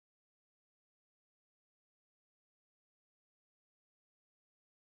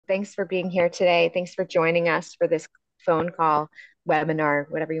Thanks for being here today. Thanks for joining us for this phone call, webinar,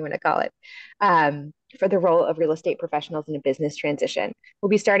 whatever you want to call it, for the role of real estate professionals in a business transition. We'll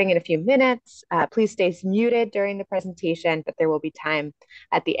be starting in a few minutes. Please stay muted during the presentation, but there will be time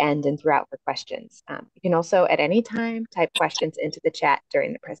at the end and throughout for questions. You can also, at any time, type questions into the chat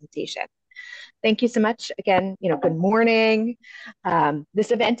during the presentation. Thank you so much. Again, good morning.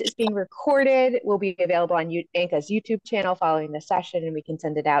 This event is being recorded. It will be available on ANCA's YouTube channel following the session, and we can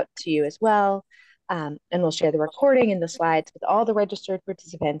send it out to you as well. And we'll share the recording and the slides with all the registered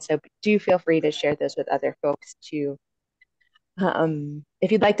participants. So do feel free to share those with other folks too.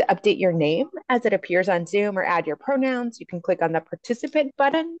 If you'd like to update your name as it appears on Zoom or add your pronouns, you can click on the participant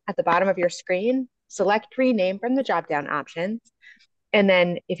button at the bottom of your screen, select rename from the drop-down options. And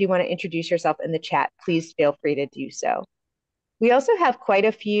then if you want to introduce yourself in the chat, please feel free to do so. We also have quite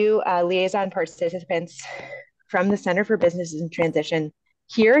a few liaison participants from the Center for Businesses in Transition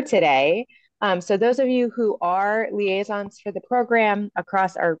here today. So those of you who are liaisons for the program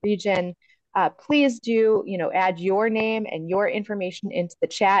across our region, please do add your name and your information into the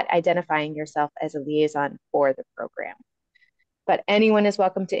chat, identifying yourself as a liaison for the program. But anyone is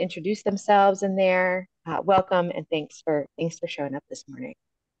welcome to introduce themselves in there. Welcome and thanks for showing up this morning.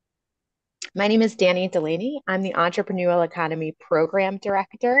 My name is Danny Delaney. I'm the Entrepreneurial Economy Program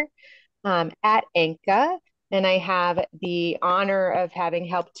Director at ANCA, and I have the honor of having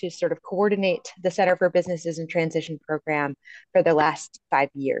helped to sort of coordinate the Center for Businesses in Transition program for the last 5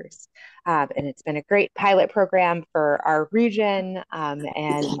 years. And it's been a great pilot program for our region and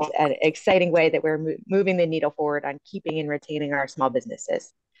an exciting way that we're moving the needle forward on keeping and retaining our small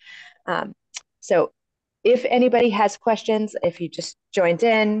businesses. So if anybody has questions, if you just joined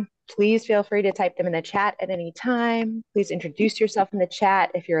in, please feel free to type them in the chat at any time. Please introduce yourself in the chat.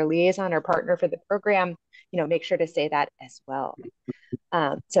 If you're a liaison or partner for the program, make sure to say that as well.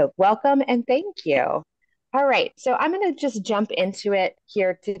 So welcome and thank you. All right, so I'm going to just jump into it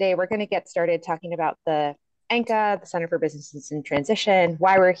here today. We're going to get started talking about the ANCA, the Center for Businesses in Transition,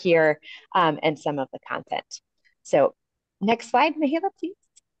 why we're here, and some of the content. So next slide, Mahila, please.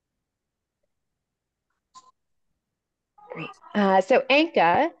 Great. So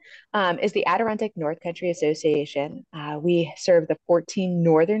ANCA is the Adirondack North Country Association. We serve the 14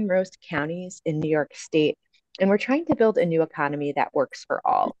 northernmost counties in New York State, and we're trying to build a new economy that works for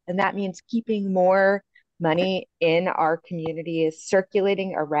all. And that means keeping more money in our communities,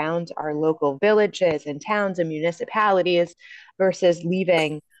 circulating around our local villages and towns and municipalities versus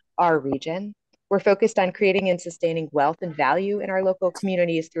leaving our region. We're focused on creating and sustaining wealth and value in our local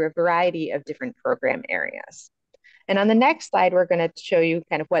communities through a variety of different program areas. And on the next slide, we're going to show you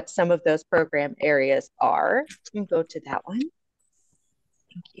kind of what some of those program areas are. You can go to that one.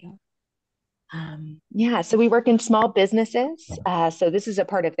 Thank you. So we work in small businesses. So this is a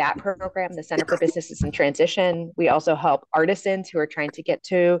part of that program, the Center for Businesses in Transition. We also help artisans who are trying to get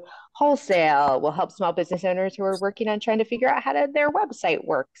to wholesale. We'll help small business owners who are working on trying to figure out how their website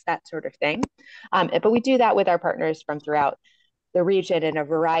works, that sort of thing. But we do that with our partners from throughout the region in a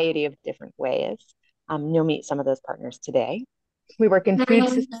variety of different ways. You'll meet some of those partners today. We work in food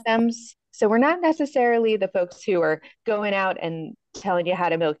systems. So we're not necessarily the folks who are going out and telling you how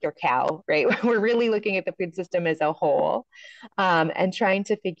to milk your cow, right? We're really looking at the food system as a whole and trying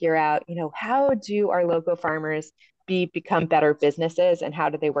to figure out, how do our local farmers become better businesses and how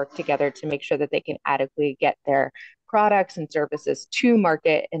do they work together to make sure that they can adequately get their products and services to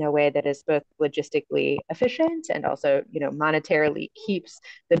market in a way that is both logistically efficient and also, monetarily keeps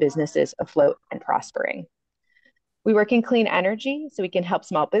the businesses afloat and prospering. We work in clean energy, so we can help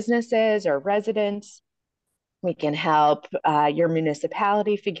small businesses or residents. We can help your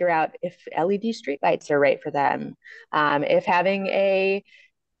municipality figure out if LED streetlights are right for them, if having a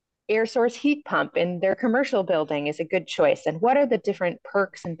air source heat pump in their commercial building is a good choice, and what are the different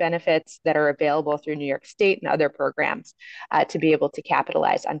perks and benefits that are available through New York State and other programs to be able to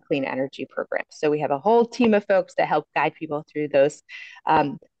capitalize on clean energy programs. So we have a whole team of folks that help guide people through those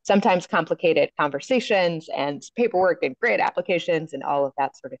sometimes complicated conversations and paperwork and grant applications and all of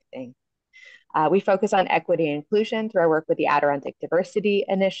that sort of thing. We focus on equity and inclusion through our work with the Adirondack Diversity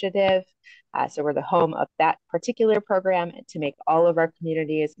Initiative. So we're the home of that particular program to make all of our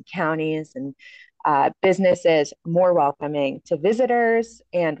communities and counties and businesses more welcoming to visitors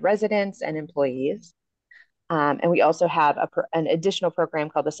and residents and employees. And we also have an additional program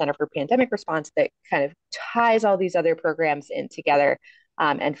called the Center for Pandemic Response that kind of ties all these other programs in together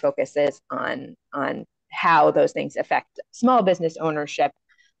and focuses on how those things affect small business ownership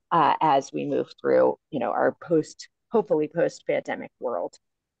as we move through, our hopefully post-pandemic world.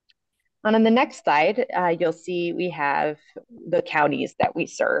 On the next slide, you'll see we have the counties that we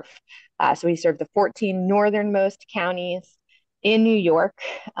serve. So we serve the 14 northernmost counties in New York,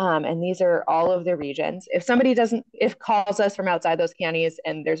 and these are all of the regions. If somebody calls us from outside those counties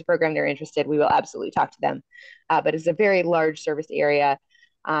and there's a program they're interested, we will absolutely talk to them. But it's a very large service area,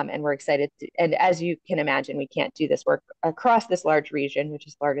 and we're excited and as you can imagine, we can't do this work across this large region, which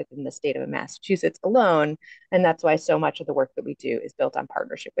is larger than the state of Massachusetts alone. And that's why so much of the work that we do is built on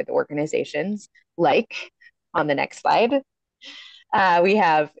partnership with organizations like, on the next slide, we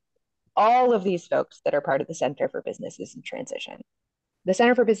have all of these folks that are part of the Center for Businesses in Transition. The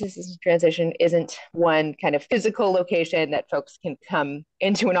Center for Businesses in Transition isn't one kind of physical location that folks can come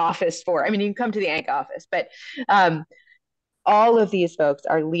into an office for. I mean, you can come to the ANC office, but all of these folks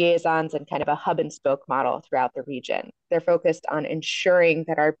are liaisons and kind of a hub and spoke model throughout the region. They're focused on ensuring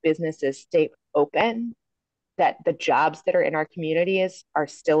that our businesses stay open, that the jobs that are in our communities are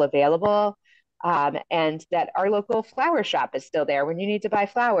still available, and that our local flower shop is still there when you need to buy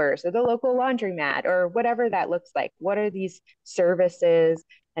flowers, or the local laundromat, or whatever that looks like. What are these services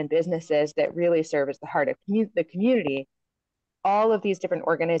and businesses that really serve as the heart of the community? All of these different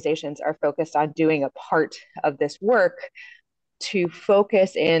organizations are focused on doing a part of this work to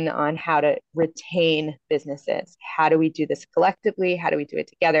focus in on how to retain businesses. How do we do this collectively? How do we do it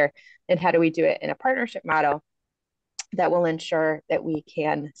together? And how do we do it in a partnership model that will ensure that we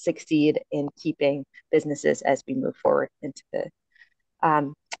can succeed in keeping businesses as we move forward into the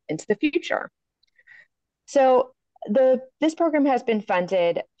future? So this program has been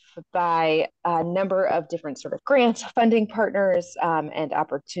funded by a number of different sort of grants, funding partners, and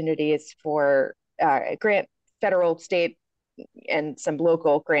opportunities for grant, federal, state, and some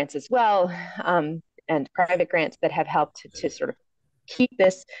local grants as well, and private grants that have helped to sort of keep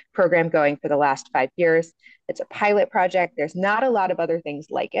this program going for the last 5 years. It's a pilot project. There's not a lot of other things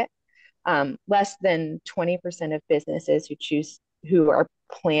like it. Less than 20% of businesses who are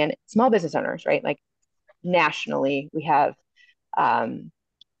small business owners, right? Like nationally, we have, are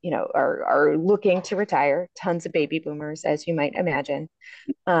looking to retire, tons of baby boomers, as you might imagine.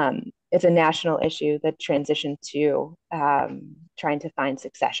 It's a national issue, the transition to trying to find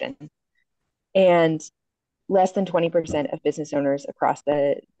succession. And less than 20% of business owners across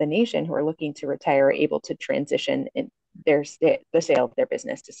the nation who are looking to retire are able to transition in the sale of their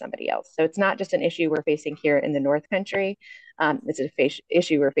business to somebody else. So it's not just an issue we're facing here in the North Country. It's an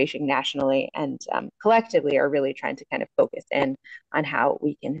issue we're facing nationally, and collectively are really trying to kind of focus in on how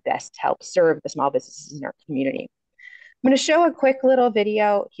we can best help serve the small businesses in our community. I'm going to show a quick little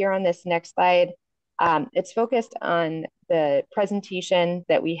video here on this next slide. It's focused on the presentation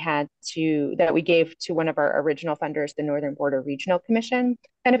that we gave to one of our original funders, the Northern Border Regional Commission,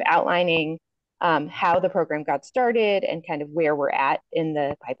 kind of outlining how the program got started and kind of where we're at in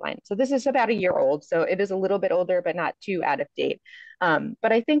the pipeline. So this is about a year old, so it is a little bit older, but not too out of date.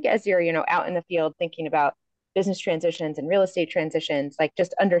 But I think as you're, out in the field thinking about business transitions and real estate transitions, like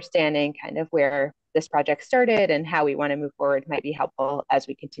just understanding kind of where this project started and how we want to move forward might be helpful as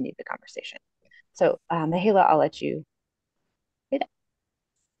we continue the conversation. So Mahela, I'll let you say that.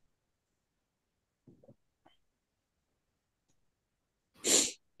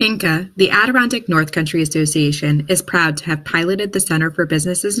 INCA, the Adirondack North Country Association, is proud to have piloted the Center for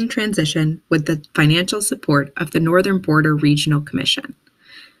Businesses in Transition with the financial support of the Northern Border Regional Commission.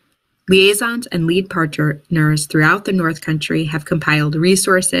 Liaisons and lead partners throughout the North Country have compiled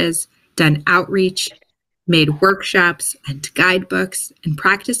resources, done outreach, made workshops and guidebooks, and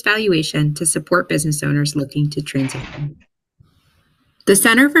practice valuation to support business owners looking to transition. The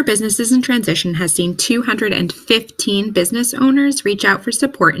Center for Businesses in Transition has seen 215 business owners reach out for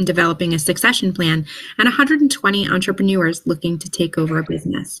support in developing a succession plan and 120 entrepreneurs looking to take over a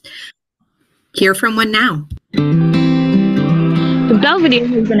business. Hear from one now. The Belvedere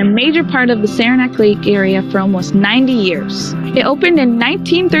has been a major part of the Saranac Lake area for almost 90 years. It opened in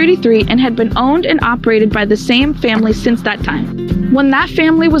 1933 and had been owned and operated by the same family since that time. When that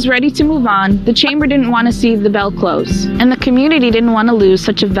family was ready to move on, the chamber didn't want to see the Bell close, and the community didn't want to lose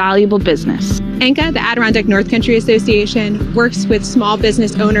such a valuable business. ANCA, the Adirondack North Country Association, works with small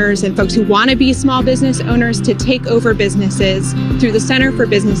business owners and folks who want to be small business owners to take over businesses through the Center for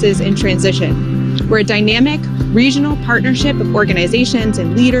Businesses in Transition. We're a dynamic, regional partnership of organizations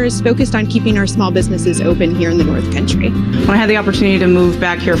and leaders focused on keeping our small businesses open here in the North Country. When I had the opportunity to move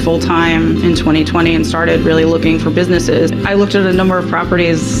back here full-time in 2020 and started really looking for businesses, I looked at a number of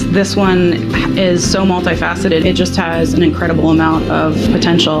properties. This one is so multifaceted. It just has an incredible amount of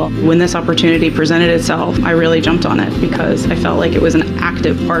potential. When this opportunity presented itself, I really jumped on it because I felt like it was an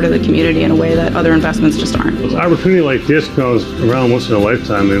active part of the community in a way that other investments just aren't. An opportunity like this comes around once in a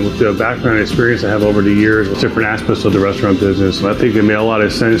lifetime, and with the background and experience I have over the years with different aspects of the restaurant business, I think it made a lot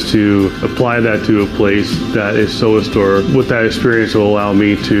of sense to apply that to a place that is so historic. With that experience, it will allow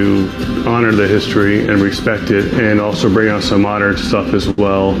me to honor the history and respect it, and also bring out some modern stuff as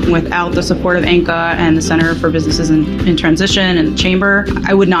well. Without the support of ANCA and the Center for Businesses in Transition and the Chamber,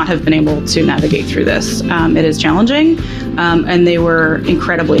 I would not have been able to navigate through this. It is challenging, and they were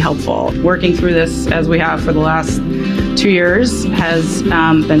incredibly helpful. Working through this as we have for the last 2 years has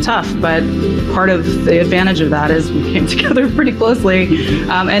been tough, but part of the advantage of that is we came together pretty closely,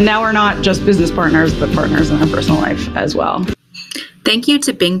 and now we're not just business partners, but partners in our personal life as well. Thank you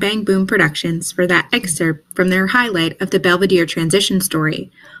to Bing Bang Boom Productions for that excerpt from their highlight of the Belvedere transition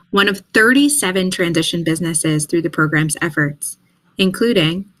story, one of 37 transition businesses through the program's efforts,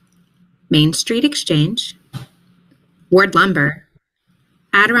 including Main Street Exchange, Ward Lumber,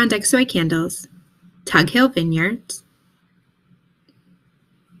 Adirondack Soy Candles, Tug Hill Vineyards,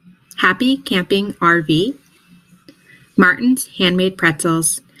 Happy Camping RV, Martin's Handmade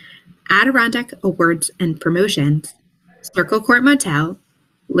Pretzels, Adirondack Awards and Promotions, Circle Court Motel,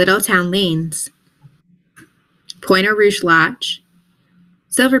 Little Town Lanes, Pointe Rouge Lodge,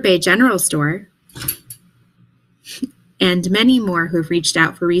 Silver Bay General Store, and many more who have reached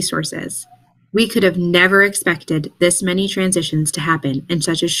out for resources. We could have never expected this many transitions to happen in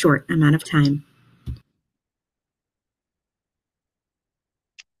such a short amount of time.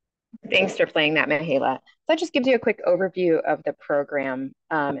 Thanks for playing that, Mihaela. So that just gives you a quick overview of the program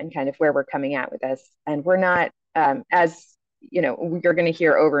and kind of where we're coming at with this. And we're not, as you know, you're going to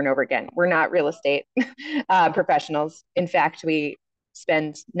hear over and over again, we're not real estate professionals. In fact, we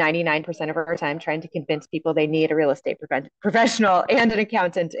spend 99% of our time trying to convince people they need a real estate professional and an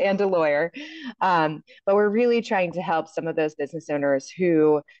accountant and a lawyer. But we're really trying to help some of those business owners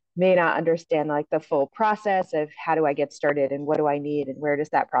who may not understand like the full process of how do I get started and what do I need and where does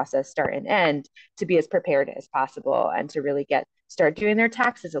that process start and end, to be as prepared as possible and to really start doing their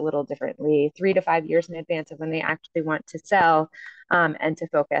taxes a little differently 3 to 5 years in advance of when they actually want to sell, and to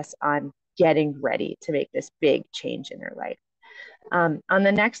focus on getting ready to make this big change in their life. On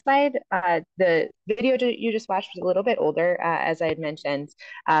the next slide, the video you just watched was a little bit older, as I had mentioned,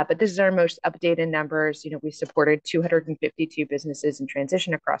 but this is our most updated numbers. You know, we supported 252 businesses in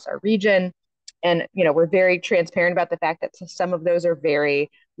transition across our region. And, you know, we're very transparent about the fact that some of those are very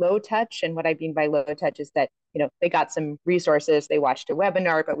low touch. And what I mean by low touch is that, you know, they got some resources, they watched a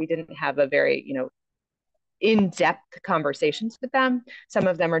webinar, but we didn't have a very, you know, in-depth conversations with them. Some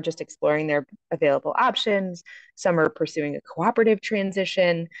of them are just exploring their available options. Some are pursuing a cooperative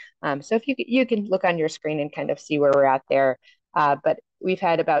transition. So if you can look on your screen and kind of see where we're at there. But we've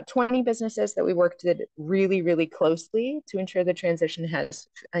had about 20 businesses that we worked with really, really closely to ensure the transition has,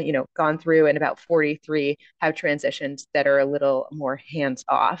 you know, gone through, and about 43 have transitions that are a little more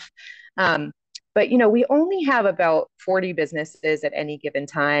hands-off. But, you know, we only have about 40 businesses at any given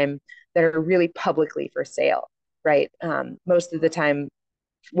time that are really publicly for sale, right? Most of the time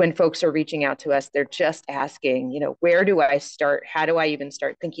when folks are reaching out to us, they're just asking, you know, where do I start? How do I even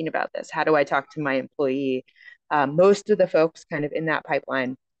start thinking about this? How do I talk to my employee? Most of the folks kind of in that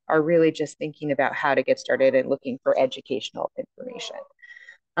pipeline are really just thinking about how to get started and looking for educational information.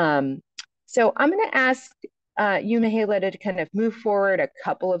 So I'm going to ask you, Mihaela, to kind of move forward a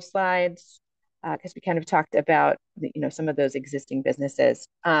couple of slides, because we kind of talked about, you know, some of those existing businesses.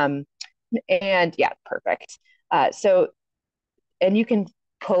 And yeah, perfect. So, and you can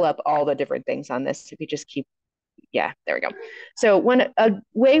pull up all the different things on this if you just keep, yeah, there we go. So a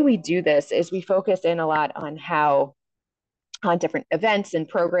way we do this is we focus in a lot on different events and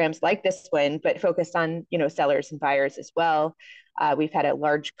programs like this one, but focused on, you know, sellers and buyers as well. We've had a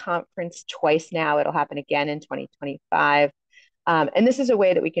large conference twice now. It'll happen again in 2025. And this is a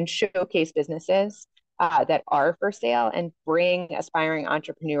way that we can showcase businesses that are for sale and bring aspiring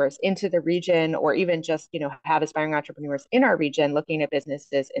entrepreneurs into the region, or even just, you know, have aspiring entrepreneurs in our region looking at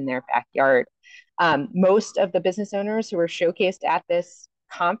businesses in their backyard. Most of the business owners who were showcased at this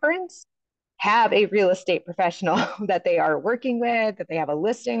conference have a real estate professional that they are working with, that they have a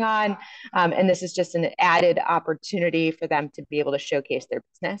listing on. And this is just an added opportunity for them to be able to showcase their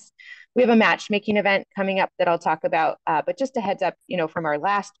business. We have a matchmaking event coming up that I'll talk about, but just a heads up, from our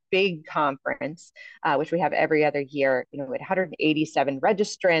last big conference, which we have every other year, we had 187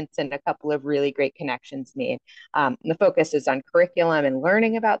 registrants and a couple of really great connections made. The focus is on curriculum and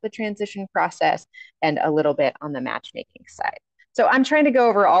learning about the transition process and a little bit on the matchmaking side. So I'm trying to go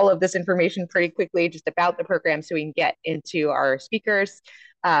over all of this information pretty quickly just about the program so we can get into our speakers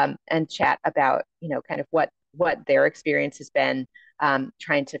and chat about, kind of what their experience has been,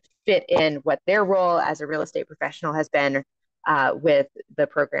 trying to fit in what their role as a real estate professional has been with the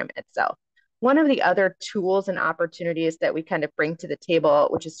program itself. One of the other tools and opportunities that we kind of bring to the table,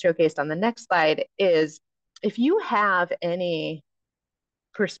 which is showcased on the next slide, is if you have any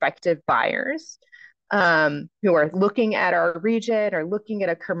prospective buyers who are looking at our region or looking at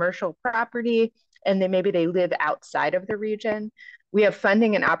a commercial property, and maybe they live outside of the region, we have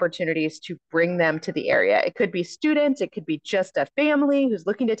funding and opportunities to bring them to the area. It could be students, it could be just a family who's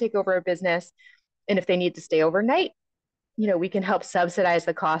looking to take over a business. And if they need to stay overnight, we can help subsidize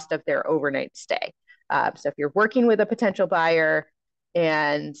the cost of their overnight stay. So if you're working with a potential buyer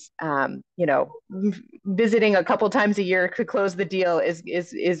and visiting a couple times a year to close the deal is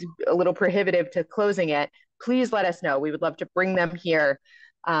a little prohibitive to closing it, please let us know. We would love to bring them here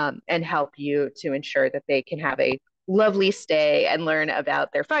and help you to ensure that they can have a lovely stay and learn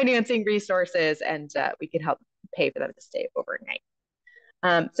about their financing resources, and we can help pay for them to stay overnight.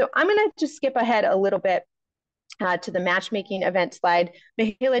 So I'm going to just skip ahead a little bit to the matchmaking event slide.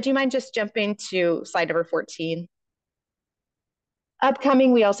 Mahela, do you mind just jumping to slide number 14?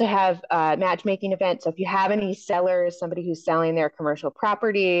 Upcoming, we also have matchmaking events. So if you have any sellers, somebody who's selling their commercial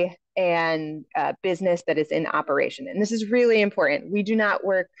property and business that is in operation. And this is really important. We do not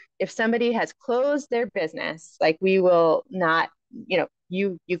work, if somebody has closed their business, like we will not,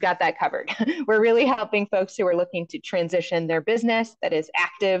 you got that covered. We're really helping folks who are looking to transition their business that is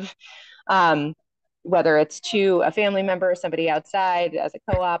active, whether it's to a family member, somebody outside as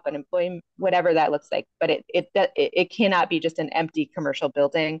a co-op, an employee, whatever that looks like. But it cannot be just an empty commercial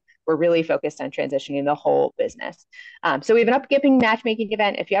building. We're really focused on transitioning the whole business. So we have an upcoming matchmaking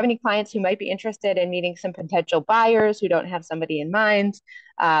event. If you have any clients who might be interested in meeting some potential buyers who don't have somebody in mind,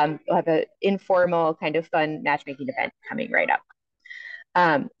 we'll have an informal kind of fun matchmaking event coming right up.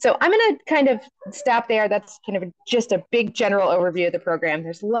 So I'm going to kind of stop there. That's kind of just a big general overview of the program.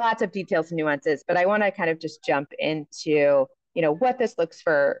 There's lots of details and nuances, but I want to kind of just jump into, what this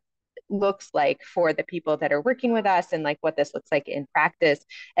looks like for the people that are working with us, and like what this looks like in practice,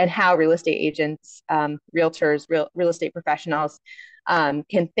 and how real estate agents, realtors, real estate professionals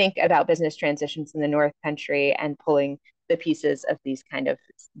can think about business transitions in the North Country and pulling the pieces of these kind of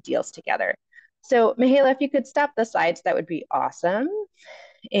deals together. So Mahela, if you could stop the slides, that would be awesome.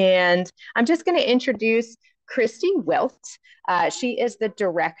 And I'm just going to introduce Christy Wilt. She is the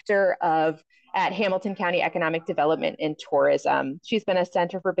director at Hamilton County Economic Development and Tourism. She's been a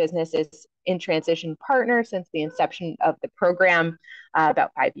Center for Businesses in Transition partner since the inception of the program about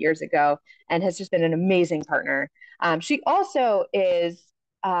 5 years ago, and has just been an amazing partner. She also is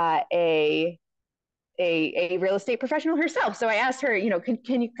a real estate professional herself. So I asked her,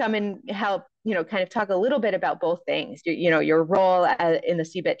 can you come and help, kind of talk a little bit about both things, your role in the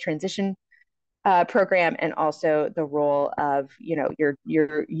CBIT transition program, and also the role of,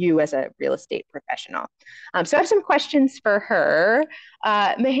 you as a real estate professional. So I have some questions for her.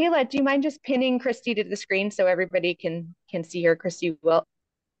 Mahela, do you mind just pinning Christy to the screen so everybody can see her? Christy will.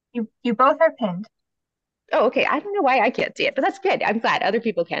 You both are pinned. Oh, okay. I don't know why I can't see it, but that's good. I'm glad other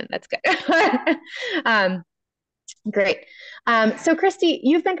people can. That's good. Great. So Christy,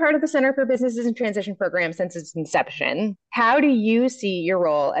 you've been part of the Center for Businesses in Transition program since its inception. How do you see your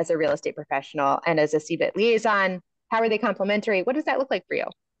role as a real estate professional and as a CBIT liaison? How are they complementary? What does that look like for you?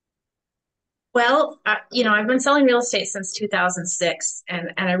 Well, I've been selling real estate since 2006,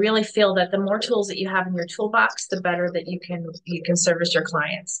 and I really feel that the more tools that you have in your toolbox, the better that you can service your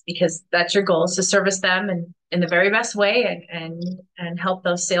clients, because that's your goal, is to service them in the very best way and help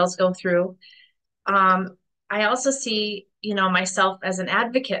those sales go through. I also see, myself as an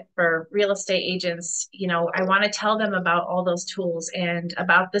advocate for real estate agents. I want to tell them about all those tools and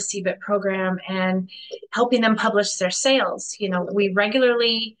about the CBIT program and helping them publish their sales. We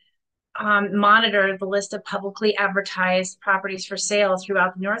regularly monitor the list of publicly advertised properties for sale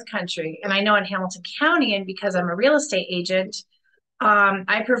throughout the North Country. And I know in Hamilton County, and because I'm a real estate agent,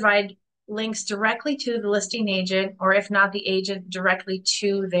 I provide links directly to the listing agent, or if not the agent, directly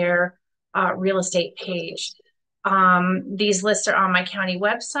to their real estate page. These lists are on my county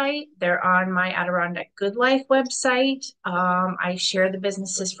website. They're on my Adirondack Good Life website. I share the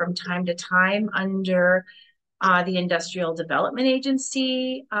businesses from time to time under the Industrial Development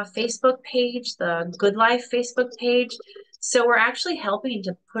Agency Facebook page, the Good Life Facebook page. So we're actually helping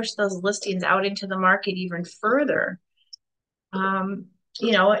to push those listings out into the market even further.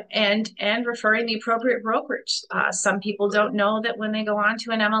 You know, and referring the appropriate brokerage. Some people don't know that when they go on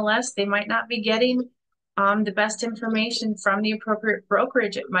to an MLS, they might not be getting the best information from the appropriate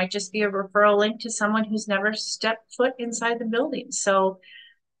brokerage. It might just be a referral link to someone who's never stepped foot inside the building. So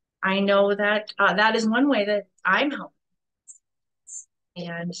I know that that is one way that I'm helping.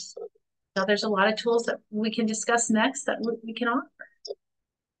 And so there's a lot of tools that we can discuss next that we can offer.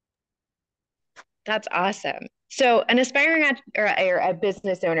 That's awesome. So an aspiring or a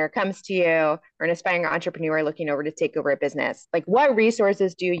business owner comes to you, or an aspiring entrepreneur looking over to take over a business. Like, what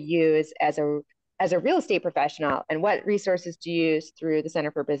resources do you use as a real estate professional, and what resources do you use through the Center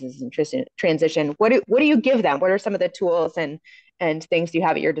for Business and Transition? What do you give them? What are some of the tools and things you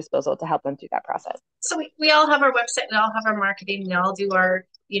have at your disposal to help them through that process? So we all have our website, we all have our marketing, we all do our,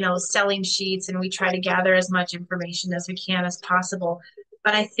 you know, selling sheets, and we try to gather as much information as we can as possible.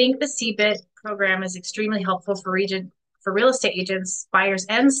 But I think the CBIT program is extremely helpful for real estate agents, buyers,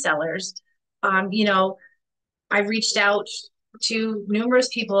 and sellers. You know, I've reached out to numerous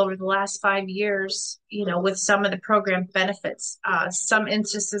people over the last 5 years, you know, with some of the program benefits. Some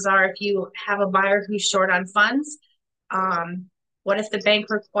instances are if you have a buyer who's short on funds, what if the bank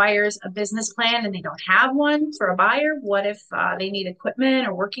requires a business plan and they don't have one for a buyer? What if they need equipment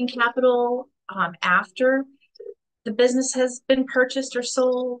or working capital after the business has been purchased or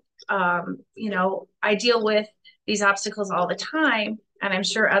sold? You know, I deal with these obstacles all the time, and I'm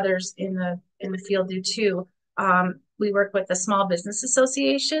sure others in the field do too. We work with the Small Business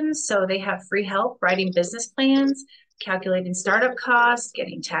Association, so they have free help writing business plans, calculating startup costs,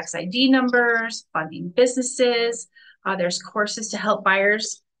 getting tax ID numbers, funding businesses. There's courses to help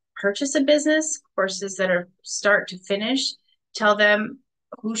buyers purchase a business, courses that are start to finish, tell them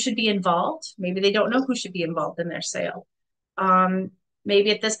who should be involved. Maybe they don't know who should be involved in their sale.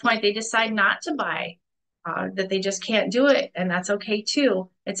 Maybe at this point they decide not to buy, that they just can't do it, and that's okay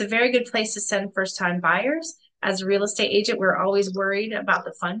too. It's a very good place to send first-time buyers. As a real estate agent, we're always worried about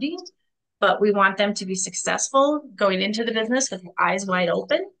the funding, but we want them to be successful going into the business with eyes wide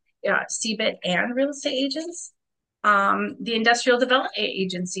open, CBIT and real estate agents. The industrial development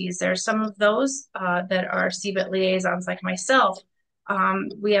agencies, there are some of those that are CBIT liaisons like myself.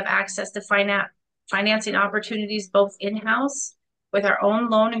 We have access to financing opportunities both in-house with our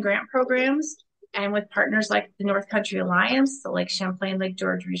own loan and grant programs, and with partners like the North Country Alliance, the Lake Champlain Lake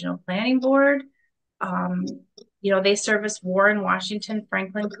George Regional Planning Board. You know, they service Warren, Washington,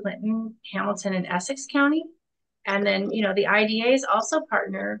 Franklin, Clinton, Hamilton, and Essex County. And then, you know, the IDAs also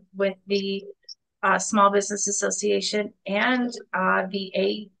partner with the Small Business Association and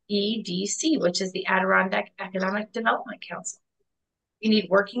the AEDC, which is the Adirondack Economic Development Council. You need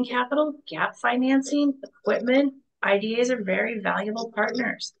working capital, gap financing, equipment. IDAs are very valuable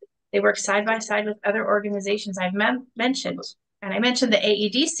partners. They work side by side with other organizations I've mentioned. And I mentioned the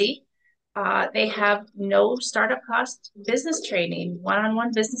AEDC. They have no startup cost business training,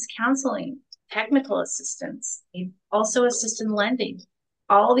 one-on-one business counseling, technical assistance. They also assist in lending.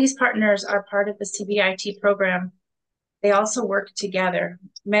 All these partners are part of the CBIT program. They also work together.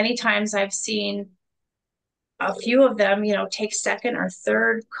 Many times I've seen a few of them, you know, take second or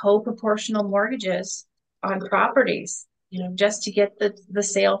third co-proportional mortgages on properties, you know, just to get the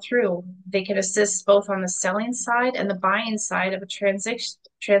sale through. They can assist both on the selling side and the buying side of a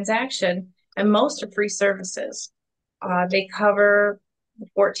transaction, and most are free services. They cover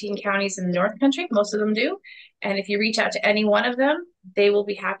 14 counties in the North Country, most of them do. And if you reach out to any one of them, they will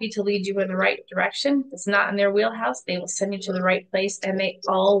be happy to lead you in the right direction. If it's not in their wheelhouse, they will send you to the right place, and they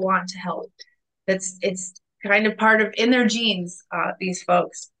all want to help. It's kind of part of in their genes, these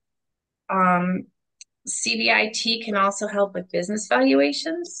folks. CBIT can also help with business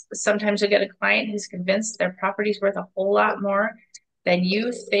valuations. Sometimes you'll get a client who's convinced their property's worth a whole lot more than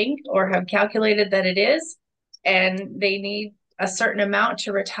you think or have calculated that it is, and they need a certain amount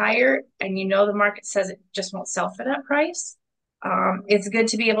to retire, and you know the market says it just won't sell for that price. It's good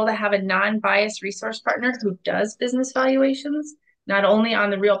to be able to have a non-biased resource partner who does business valuations, not only on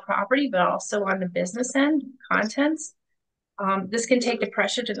the real property, but also on the business end, contents. This can take the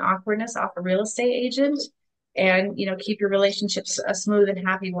pressure and awkwardness off a real estate agent, and, you know, keep your relationships a smooth and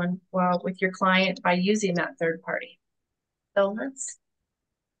happy one with your client by using that third party. So that's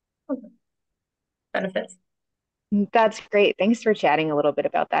benefits. That's great. Thanks for chatting a little bit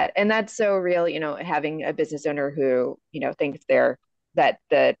about that. And that's so real, having a business owner who, thinks that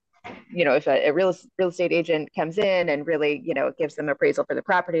if a real estate agent comes in and really, gives them appraisal for the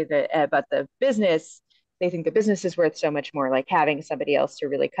property but the business, they think the business is worth so much more. Like having somebody else to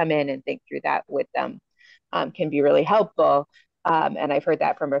really come in and think through that with them can be really helpful. And I've heard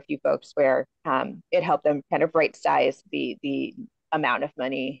that from a few folks where it helped them kind of right size the amount of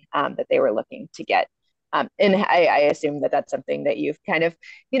money that they were looking to get. And I assume that that's something that you've kind of,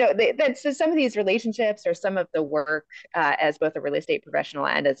 that's so some of these relationships or some of the work as both a real estate professional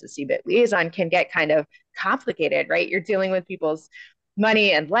and as a CBIT liaison can get kind of complicated, right? You're dealing with people's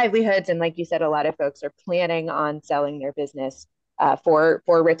money and livelihoods. And like you said, a lot of folks are planning on selling their business for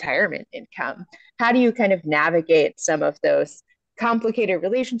retirement income. How do you kind of navigate some of those complicated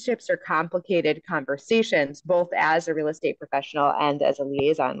relationships or complicated conversations, both as a real estate professional and as a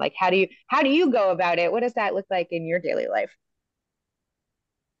liaison? Like how do you go about it? What does that look like in your daily life?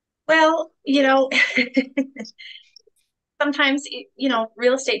 Well, sometimes,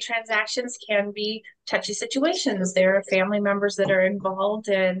 real estate transactions can be touchy situations. There are family members that are involved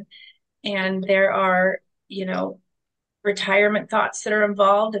and there are, retirement thoughts that are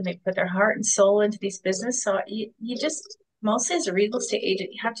involved and they put their heart and soul into these business. So you just mostly as a real estate agent,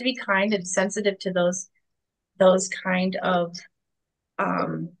 you have to be kind and sensitive to those kind of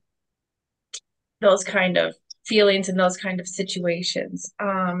um those kind of feelings and those kind of situations.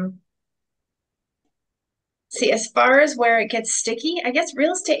 See, as far as where it gets sticky, I guess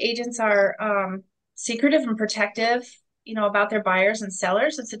real estate agents are secretive and protective, about their buyers and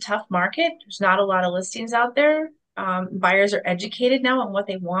sellers. It's a tough market. There's not a lot of listings out there. Buyers are educated now on what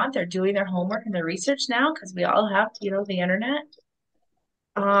they want. They're doing their homework and their research now because we all have, the internet.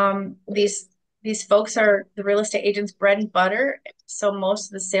 These folks are the real estate agents' bread and butter. So most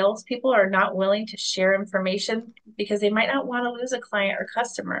of the salespeople are not willing to share information because they might not want to lose a client or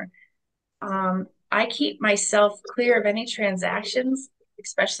customer. I keep myself clear of any transactions,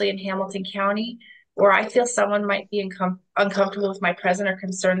 especially in Hamilton County, where I feel someone might be uncomfortable with my presence or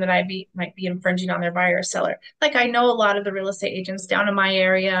concerned that might be infringing on their buyer or seller. Like I know a lot of the real estate agents down in my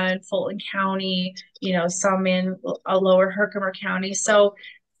area in Fulton County, some in a lower Herkimer County. So,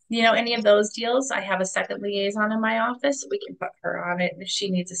 any of those deals, I have a second liaison in my office. We can put her on it if she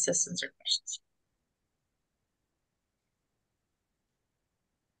needs assistance or questions.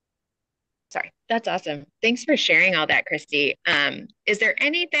 Sorry, that's awesome. Thanks for sharing all that, Christy. Is there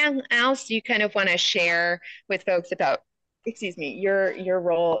anything else you kind of want to share with folks about, excuse me, your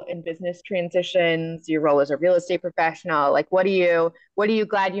role in business transitions, your role as a real estate professional? Like, what are you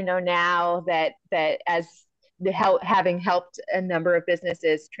glad you know now that as having helped a number of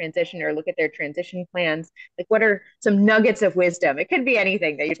businesses transition or look at their transition plans, like what are some nuggets of wisdom? It could be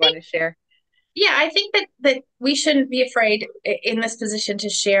anything that you'd want to share. Yeah, I think that we shouldn't be afraid in this position to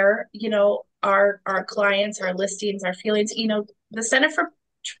share, our clients, our listings, our feelings. The Center for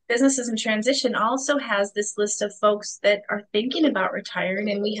Businesses in Transition also has this list of folks that are thinking about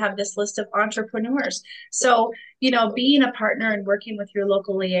retiring, and we have this list of entrepreneurs. So, being a partner and working with your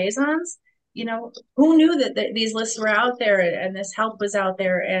local liaisons, who knew that these lists were out there and this help was out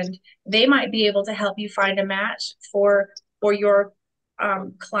there, and they might be able to help you find a match for your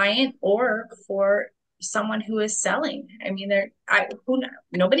client or for someone who is selling. I mean,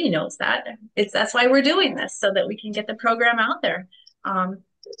 nobody knows that. That's why we're doing this, so that we can get the program out there.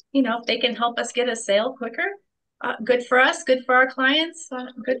 If they can help us get a sale quicker, good for us, good for our clients,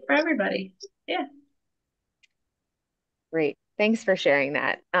 good for everybody. Yeah. Great. Thanks for sharing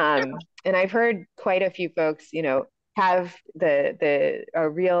that. And I've heard quite a few folks, have the a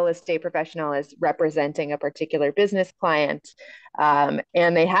real estate professional as representing a particular business client, and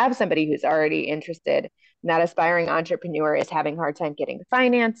they have somebody who's already interested. That aspiring entrepreneur is having a hard time getting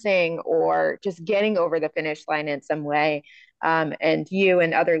financing or just getting over the finish line in some way. And you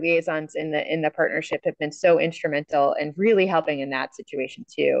and other liaisons in the partnership have been so instrumental in really helping in that situation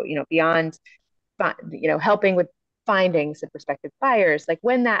too. Beyond helping with findings of prospective buyers, like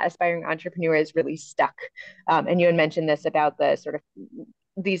when that aspiring entrepreneur is really stuck. And you had mentioned this about the sort of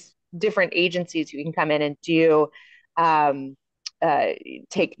these different agencies who can come in and do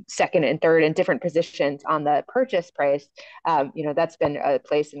take second and third and different positions on the purchase price. That's been a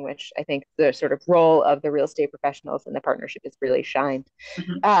place in which I think the sort of role of the real estate professionals in the partnership has really shined.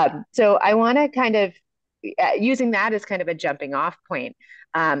 So I want to kind of using that as kind of a jumping off point.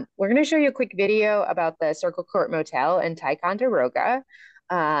 We're going to show you a quick video about the Circle Court Motel in Ticonderoga,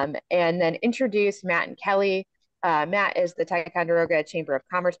 and then introduce Matt and Kelly. Matt is the Ticonderoga Chamber of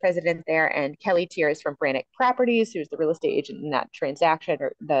Commerce president there, and Kelly Tier is from Brannick Properties, who's the real estate agent in that transaction,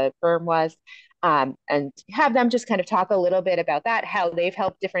 or the firm was. and have them just kind of talk a little bit about that, how they've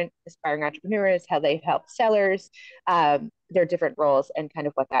helped different aspiring entrepreneurs, how they've helped sellers, their different roles, and kind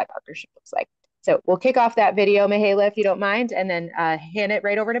of what that partnership looks like. So we'll kick off that video, Mihaela, if you don't mind, and then hand it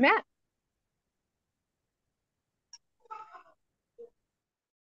right over to Matt.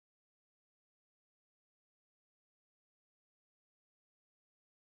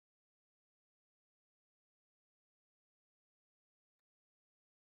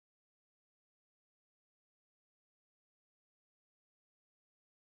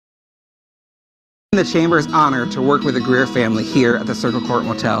 The Chamber's honor to work with the Greer family here at the Circle Court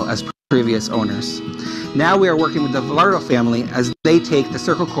Motel as previous owners. Now we are working with the Velardo family as they take the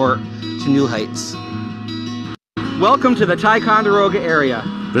Circle Court to new heights. Welcome to the Ticonderoga area.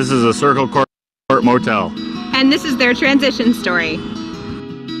 This is a Circle Court Motel. And this is their transition story.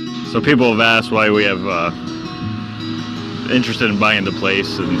 So people have asked why we have interested in buying the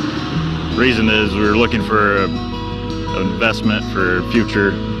place, and the reason is we're looking for an investment for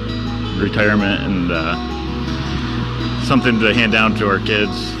future retirement and something to hand down to our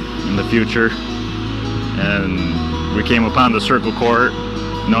kids in the future. And we came upon the Circle Court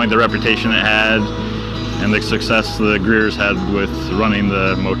knowing the reputation it had and the success the Greers had with running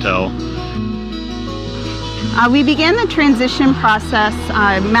the motel. We began the transition process.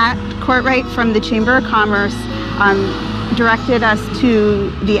 Matt Courtwright from the Chamber of Commerce directed us to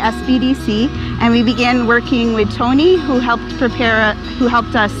the SBDC, and we began working with Tony, who helped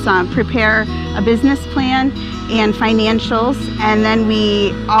us prepare a business plan and financials, and then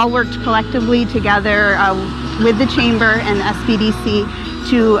we all worked collectively together with the Chamber and SBDC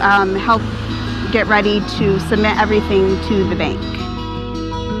to help get ready to submit everything to the bank.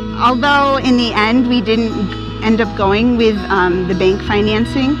 Although in the end we didn't end up going with the bank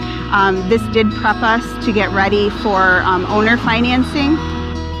financing, this did prep us to get ready for owner financing.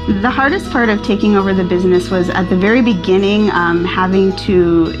 The hardest part of taking over the business was at the very beginning, having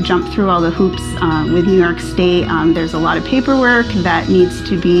to jump through all the hoops with New York State. There's a lot of paperwork that needs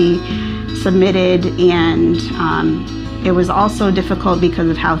to be submitted, and it was also difficult because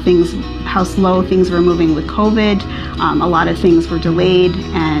of how slow things were moving with COVID. A lot of things were delayed,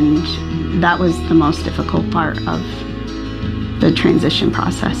 and that was the most difficult part of the transition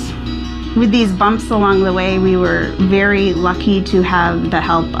process. With these bumps along the way, we were very lucky to have the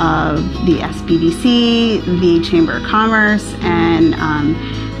help of the SBDC, the Chamber of Commerce, and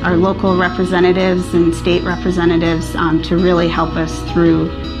our local representatives and state representatives to really help us through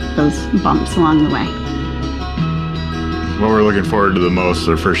those bumps along the way. What we're looking forward to the most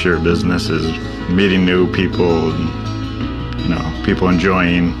our first year of business is meeting new people, and, people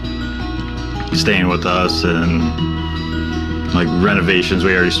enjoying staying with us, and like renovations.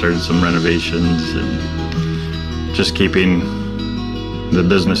 We already started some renovations, and just keeping the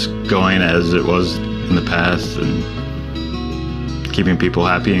business going as it was in the past, and keeping people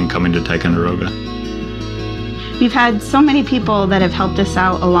happy and coming to Ticonderoga. We've had so many people that have helped us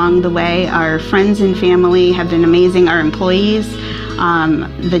out along the way. Our friends and family have been amazing. Our employees,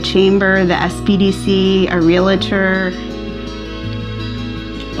 the Chamber, the SBDC, a realtor.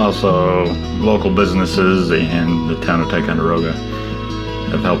 Also, local businesses and the town of Ticonderoga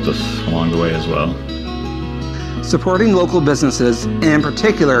have helped us along the way as well. Supporting local businesses, and in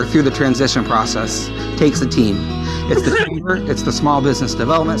particular through the transition process, takes a team. It's the Chamber, it's the Small Business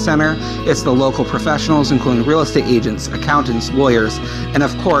Development Center, it's the local professionals, including real estate agents, accountants, lawyers, and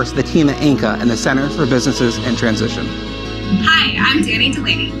of course the team at ANCA and the Center for Businesses in Transition. Hi, I'm Danny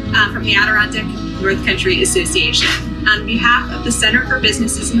Delaney from the Adirondack North Country Association. On behalf of the Center for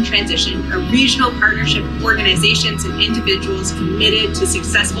Businesses in Transition, a regional partnership of organizations and individuals committed to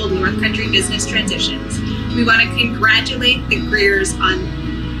successful North Country business transitions, we want to congratulate the Greers on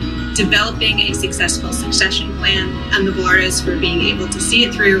developing a successful succession plan, and the Velardos for being able to see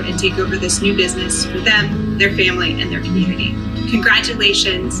it through and take over this new business for them, their family, and their community.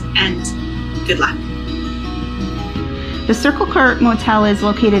 Congratulations and good luck. The Circle Court Motel is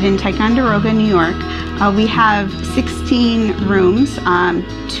located in Ticonderoga, New York. We have 16 rooms,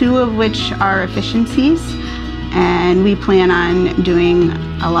 2 of which are efficiencies, and we plan on doing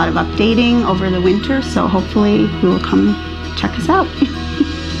a lot of updating over the winter, so hopefully you will come check us out.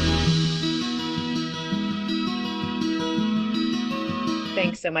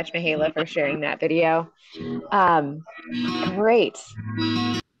 Thanks so much, Mihaela, for sharing that video. Great.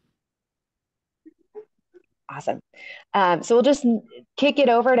 Awesome. So we'll just kick it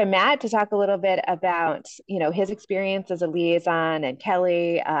over to Matt to talk a little bit about, his experience as a liaison, and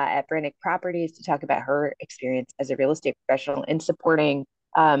Kelly at Brannick Properties to talk about her experience as a real estate professional in supporting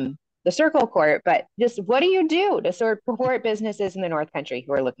the Circle Court, but just what do you do to support businesses in the North Country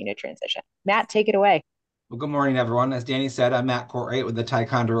who are looking to transition? Matt, take it away. Well, good morning, everyone. As Danny said, I'm Matt Courtwright with the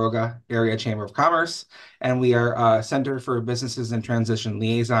Ticonderoga Area Chamber of Commerce, and we are Center for Businesses in Transition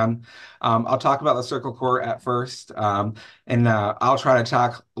Liaison. I'll talk about the Circle Court at first, and I'll try to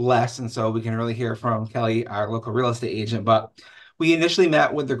talk less, and so we can really hear from Kelly, our local real estate agent. But we initially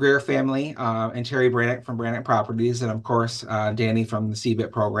met with the Greer family and Terry Brannick from Brannick Properties, and of course, Danny from the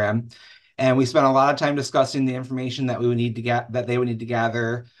CBIT program. And we spent a lot of time discussing the information that we would need to get, that they would need to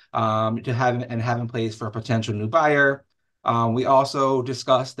gather to have in place for a potential new buyer. We also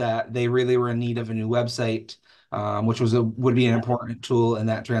discussed that they really were in need of a new website, which would be an important tool in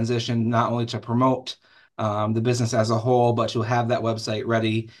that transition, not only to promote the business as a whole, but to have that website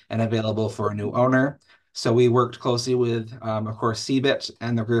ready and available for a new owner. So we worked closely with, of course, CBIT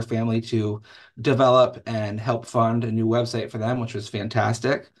and the Greer family to develop and help fund a new website for them, which was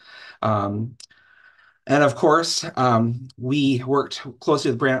fantastic. And of course, we worked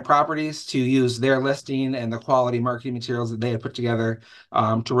closely with Brannick Properties to use their listing and the quality marketing materials that they had put together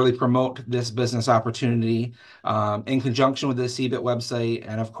to really promote this business opportunity in conjunction with the CBIT website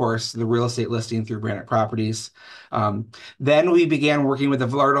and, of course, the real estate listing through Brannick Properties. Then we began working with the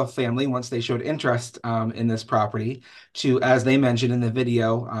Villardo family once they showed interest in this property to, as they mentioned in the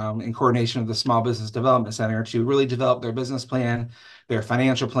video, in coordination with the Small Business Development Center, to really develop their business plan, their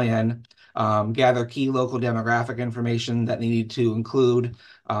financial plan, gather key local demographic information that they need to include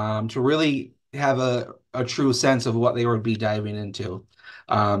to really have a true sense of what they would be diving into.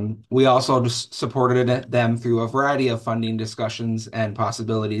 We also just supported them through a variety of funding discussions and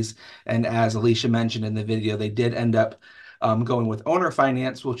possibilities. And as Alicia mentioned in the video, they did end up going with owner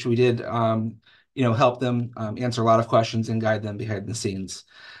finance, which we did help them answer a lot of questions and guide them behind the scenes.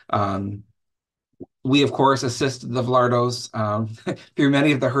 We, of course, assist the Villardos through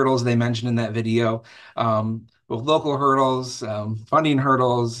many of the hurdles they mentioned in that video, both local hurdles, funding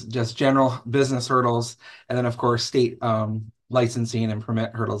hurdles, just general business hurdles, and then, of course, state licensing and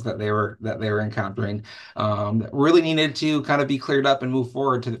permit hurdles that they were encountering that really needed to kind of be cleared up and move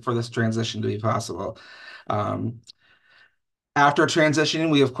forward for this transition to be possible. After transitioning,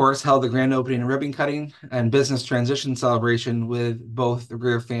 we, of course, held the grand opening and ribbon cutting and business transition celebration with both the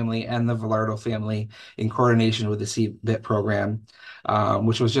Greer family and the Villardo family in coordination with the CBIT program,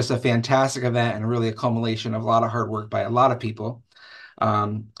 which was just a fantastic event and really a culmination of a lot of hard work by a lot of people.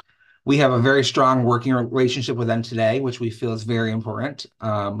 We have a very strong working relationship with them today, which we feel is very important.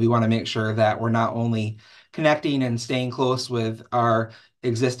 We want to make sure that we're not only connecting and staying close with our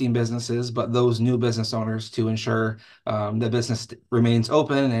existing businesses, but those new business owners to ensure the business remains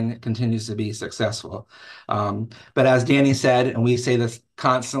open and continues to be successful. But as Danny said, and we say this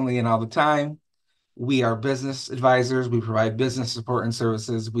constantly and all the time, we are business advisors. We provide business support and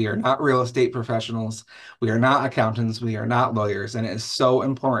services. We are not real estate professionals. We are not accountants. We are not lawyers. And it is so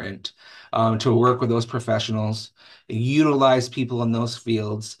important to work with those professionals, utilize people in those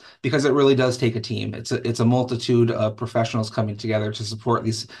fields, because it really does take a team. It's a multitude of professionals coming together to support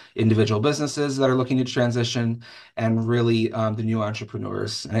these individual businesses that are looking to transition and really the new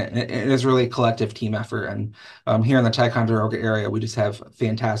entrepreneurs. And it is really a collective team effort. And here in the Ticonderoga area, we just have a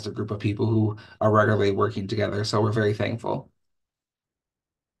fantastic group of people who are regularly working together. So we're very thankful.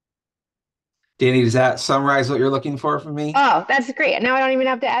 Danny, does that summarize what you're looking for from me? Oh, that's great. Now I don't even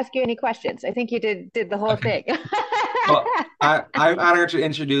have to ask you any questions. I think you did the whole thing. Well, I'm honored to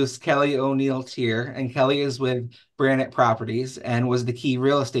introduce Kelly O'Neill Tier, and Kelly is with Brannick Properties and was the key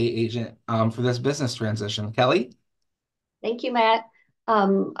real estate agent for this business transition. Kelly? Thank you, Matt.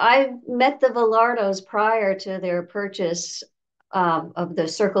 I met the Villardos prior to their purchase of the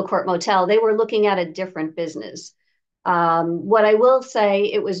Circle Court Motel. They were looking at a different business. What I will say,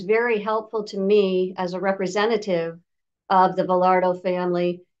 it was very helpful to me as a representative of the Villardo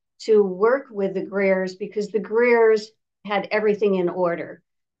family to work with the Greers, because the Greers had everything in order.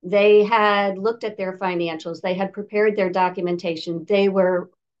 They had looked at their financials. They had prepared their documentation. They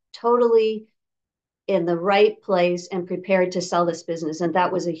were totally in the right place and prepared to sell this business. And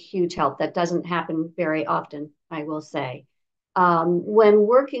that was a huge help. That doesn't happen very often, I will say. When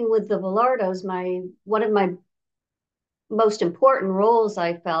working with the Villardos, one of my most important roles,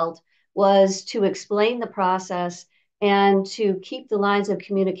 I felt, was to explain the process and to keep the lines of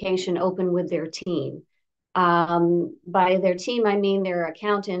communication open with their team. By their team, I mean their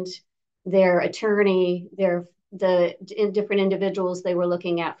accountant, their attorney, the different individuals they were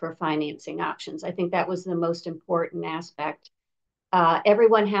looking at for financing options. I think that was the most important aspect.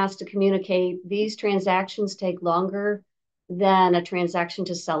 Everyone has to communicate. These transactions take longer than a transaction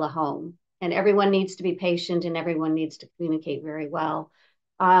to sell a home. And everyone needs to be patient and everyone needs to communicate very well.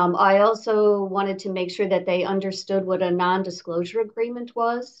 I also wanted to make sure that they understood what a non-disclosure agreement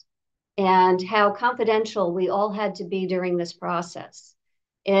was and how confidential we all had to be during this process.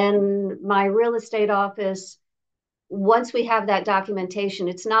 In my real estate office, once we have that documentation,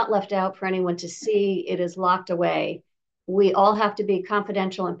 it's not left out for anyone to see, it is locked away. We all have to be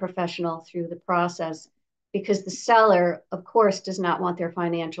confidential and professional through the process because the seller, of course, does not want their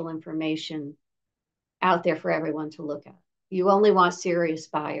financial information out there for everyone to look at. You only want serious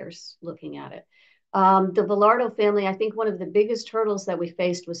buyers looking at it. The Villardo family, I think one of the biggest hurdles that we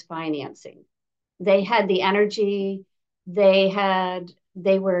faced was financing. They had the energy, they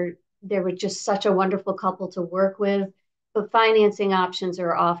were just such a wonderful couple to work with, but financing options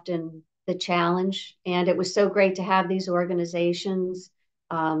are often the challenge. And it was so great to have these organizations,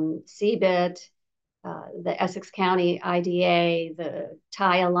 CBIT, the Essex County IDA, the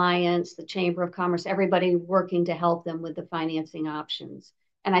Thai Alliance, the Chamber of Commerce, everybody working to help them with the financing options.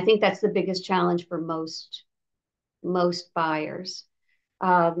 And I think that's the biggest challenge for most buyers.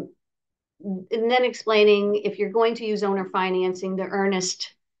 And then explaining if you're going to use owner financing, the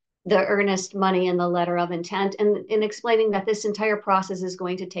earnest money in the letter of intent, and in explaining that this entire process is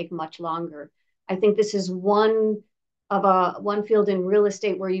going to take much longer. I think this is one field in real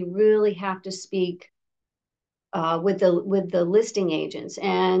estate where you really have to speak with the listing agents,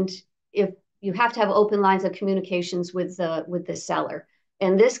 and if you have to have open lines of communications with the seller.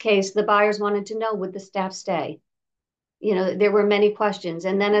 In this case, the buyers wanted to know, would the staff stay? There were many questions.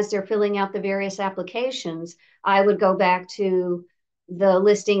 And then as they're filling out the various applications, I would go back to the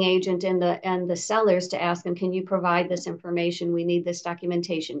listing agent and the sellers to ask them, can you provide this information? We need this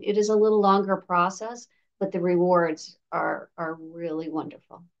documentation. It is a little longer process, but the rewards are really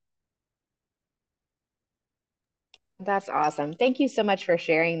wonderful. That's awesome. Thank you so much for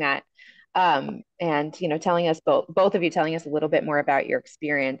sharing that. And telling us both of you telling us a little bit more about your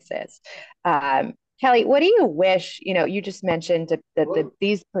experiences. Kelly, what do you wish, you just mentioned that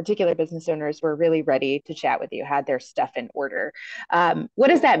these particular business owners were really ready to chat with you, had their stuff in order. What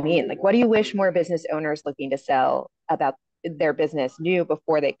does that mean? Like, what do you wish more business owners looking to sell about their business knew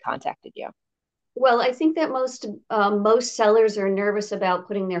before they contacted you? Well, I think that most sellers are nervous about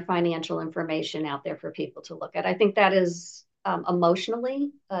putting their financial information out there for people to look at. I think that is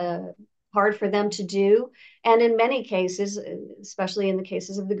emotionally hard for them to do. And in many cases, especially in the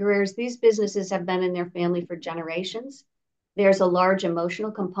cases of the Greers, these businesses have been in their family for generations. There's a large emotional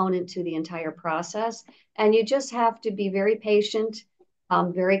component to the entire process. And you just have to be very patient,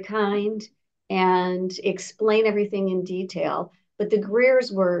 very kind, and explain everything in detail. But the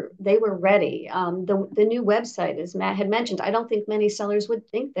Greers were ready. The new website, as Matt had mentioned, I don't think many sellers would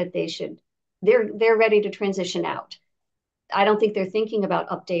think that they're ready to transition out. I don't think they're thinking about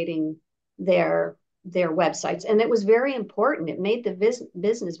updating their websites. And it was very important. It made the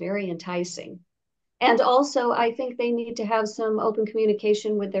business very enticing. And also, I think they need to have some open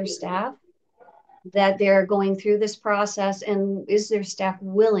communication with their staff that they're going through this process. And is their staff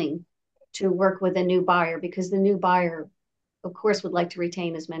willing to work with a new buyer? Because the new buyer, of course, would like to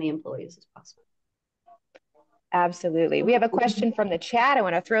retain as many employees as possible. Absolutely. We have a question from the chat. I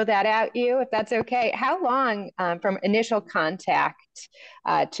want to throw that at you, if that's okay. How long from initial contact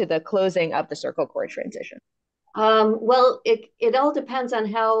to the closing of the Circle Core transition? Well, it all depends on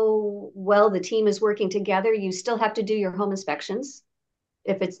how well the team is working together. You still have to do your home inspections.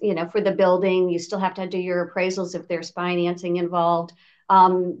 If it's, for the building, you still have to do your appraisals if there's financing involved.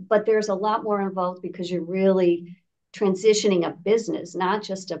 But there's a lot more involved because you're really transitioning a business, not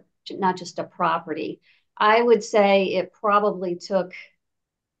just a property. I would say it probably took,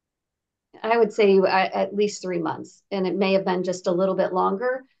 at least 3 months, and it may have been just a little bit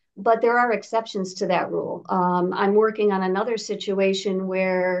longer, but there are exceptions to that rule. I'm working on another situation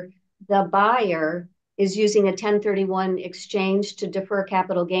where the buyer is using a 1031 exchange to defer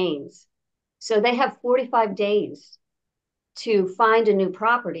capital gains. So they have 45 days to find a new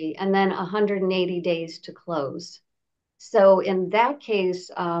property and then 180 days to close. So in that case,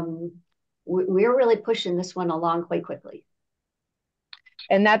 we're really pushing this one along quite quickly.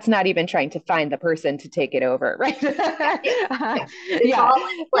 And that's not even trying to find the person to take it over, right? It's all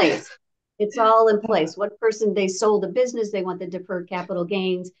in place. It's all in place. What person they sold the business, they want the deferred capital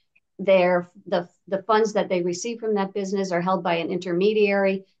gains. The funds that they receive from that business are held by an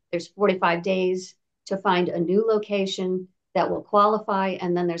intermediary. There's 45 days to find a new location that will qualify,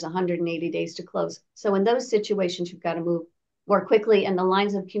 and then there's 180 days to close. So in those situations, you've got to move more quickly, and the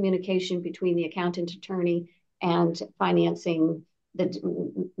lines of communication between the accountant, attorney, and financing,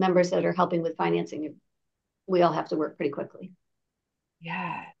 the members that are helping with financing, we all have to work pretty quickly.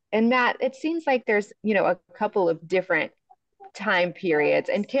 Yeah. And Matt, it seems like there's, a couple of different time periods.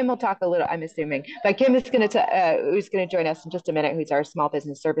 And Kim will talk a little, I'm assuming, but Kim is going to who's going to join us in just a minute, who's our small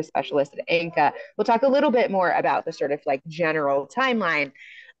business service specialist at ANCA. We'll talk a little bit more about the sort of like general timeline.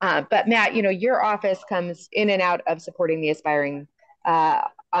 But Matt, your office comes in and out of supporting the aspiring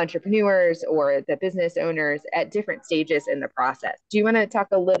entrepreneurs or the business owners at different stages in the process. Do you want to talk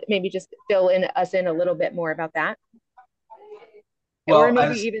a little, maybe just fill us in a little bit more about that? Well, or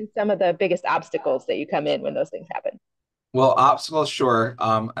maybe even some of the biggest obstacles that you come in when those things happen. Well, obstacles, sure.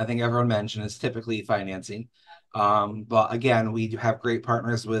 I think everyone mentioned is typically financing. But again, we do have great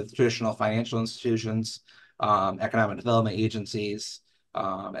partners with traditional financial institutions, economic development agencies,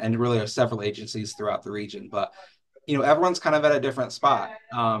 and really are several agencies throughout the region. But everyone's kind of at a different spot.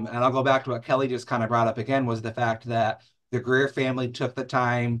 And I'll go back to what Kelly just kind of brought up again, was the fact that the Greer family took the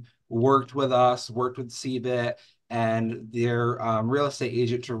time, worked with us, worked with CBIT and their real estate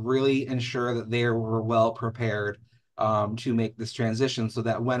agent to really ensure that they were well prepared to make this transition, so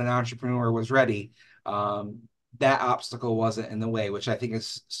that when an entrepreneur was ready, that obstacle wasn't in the way, which I think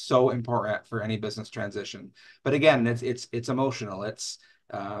is so important for any business transition. But again, it's emotional. It's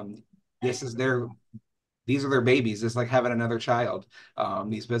this is these are their babies. It's like having another child,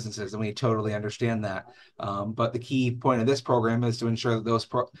 these businesses, and we totally understand that. But the key point of this program is to ensure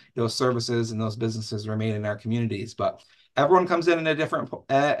that those services and those businesses remain in our communities. But everyone comes in at a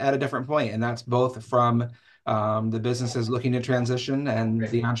different point, and that's both from the businesses looking to transition and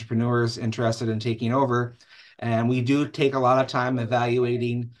the entrepreneurs interested in taking over. And we do take a lot of time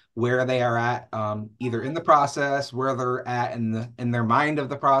evaluating where they are at, either in the process, where they're at in their mind of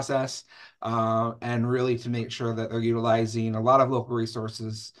the process, and really to make sure that they're utilizing a lot of local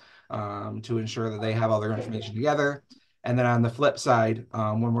resources to ensure that they have all their information together. And then on the flip side,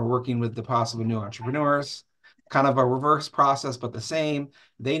 when we're working with the possible new entrepreneurs, kind of a reverse process, but the same,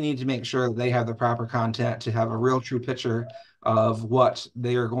 they need to make sure that they have the proper content to have a real true picture of what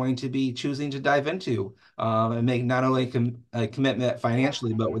they are going to be choosing to dive into, and make not only a commitment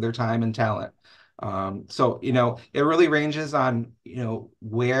financially, but with their time and talent. So, it really ranges on,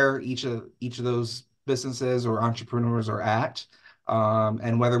 where each of those businesses or entrepreneurs are at,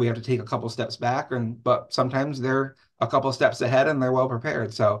 and whether we have to take a couple steps back, but sometimes they're a couple steps ahead and they're well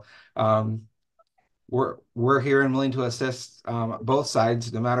prepared. So, we're here and willing to assist both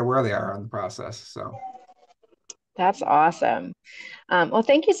sides, no matter where they are on the process. So that's awesome. Well,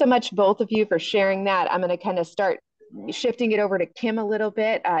 thank you so much, both of you, for sharing that. I'm going to kind of start shifting it over to Kim a little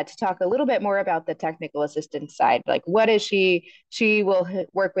bit to talk a little bit more about the technical assistance side. Like, what is she will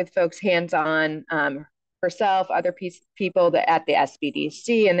work with folks hands-on, herself, other people at the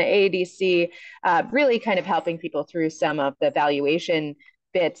SBDC and the ADC, really kind of helping people through some of the valuation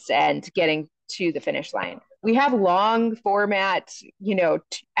bits and getting to the finish line. We have long format,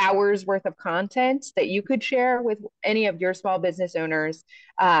 hours worth of content that you could share with any of your small business owners.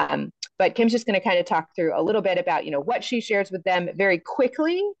 But Kim's just going to kind of talk through a little bit about, what she shares with them very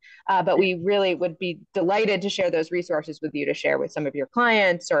quickly. But we really would be delighted to share those resources with you to share with some of your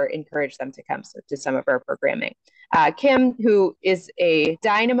clients or encourage them to come to some of our programming. Kim, who is a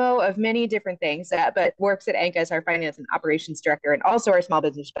dynamo of many different things, but works at ANCA as our finance and operations director and also our small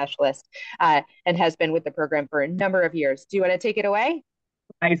business specialist, and has been with the program for a number of years. Do you want to take it away?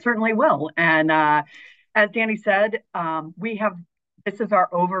 I certainly will. And as Danny said, this is our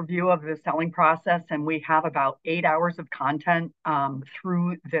overview of the selling process, and we have about 8 hours of content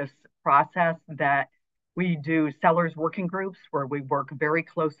through this process that we do sellers working groups, where we work very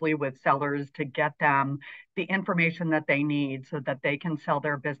closely with sellers to get them the information that they need so that they can sell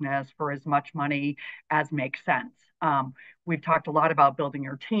their business for as much money as makes sense. We've talked a lot about building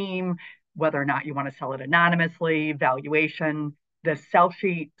your team, whether or not you want to sell it anonymously, valuation, the sell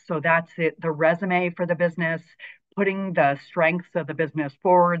sheet. So that's it, the resume for the business, putting the strengths of the business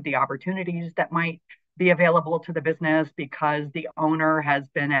forward, the opportunities that might be available to the business because the owner has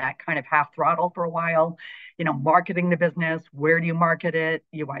been at kind of half throttle for a while, marketing the business. Where do you market it?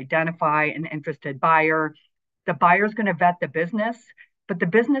 You identify an interested buyer. The buyer's going to vet the business, but the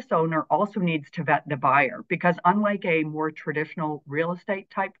business owner also needs to vet the buyer, because unlike a more traditional real estate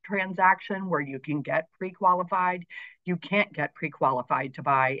type transaction where you can get pre-qualified, you can't get pre-qualified to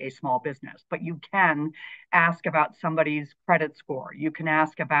buy a small business, but you can ask about somebody's credit score. You can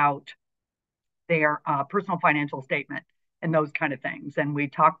ask about their personal financial statement and those kind of things. And we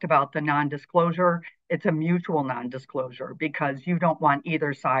talked about the non-disclosure. It's a mutual non-disclosure because you don't want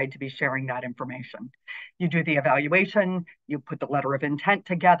either side to be sharing that information. You do the evaluation, you put the letter of intent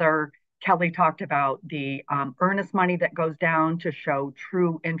together. Kelly talked about the earnest money that goes down to show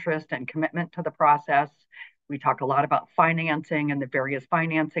true interest and commitment to the process. We talk a lot about financing and the various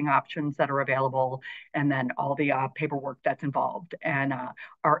financing options that are available, and then all the paperwork that's involved. And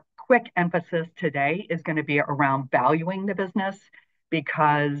our quick emphasis today is going to be around valuing the business,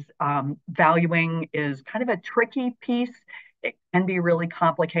 because valuing is kind of a tricky piece. It can be really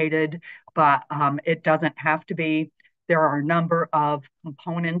complicated, but it doesn't have to be. There are a number of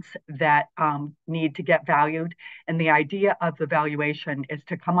components that need to get valued. And the idea of the valuation is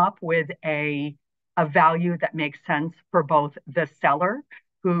to come up with a value that makes sense for both the seller,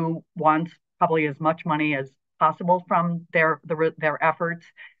 who wants probably as much money as possible from their efforts,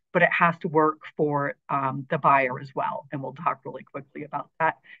 but it has to work for the buyer as well. And we'll talk really quickly about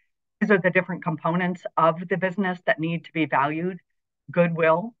that. These are the different components of the business that need to be valued.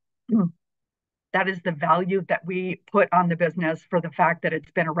 Goodwill. That is the value that we put on the business for the fact that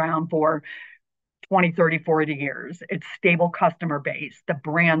it's been around for 20, 30, 40 years, its stable customer base, the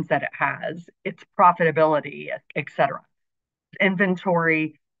brands that it has, its profitability, et cetera.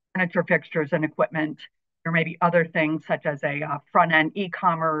 Inventory, furniture, fixtures, and equipment. There may be other things such as a front-end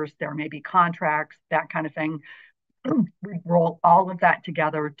e-commerce. There may be contracts, that kind of thing. We roll all of that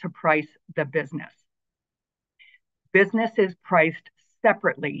together to price the business. Business is priced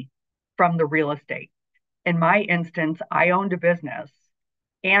separately from the real estate. In my instance, I owned a business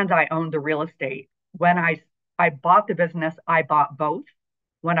and I owned the real estate. When I bought the business, I bought both.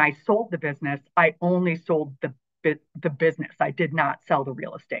 When I sold the business, I only sold the business. I did not sell the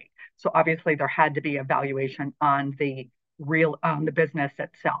real estate. So obviously there had to be a valuation on the business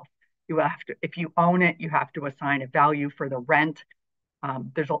itself. You have to, if you own it, you have to assign a value for the rent.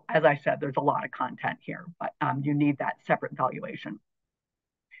 As I said, there's a lot of content here, but you need that separate valuation.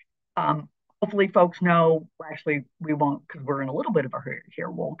 Hopefully folks know, actually we won't, because we're in a little bit of a hurry here.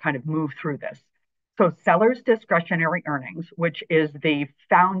 We'll kind of move through this. So seller's discretionary earnings, which is the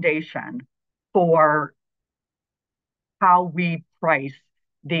foundation for how we price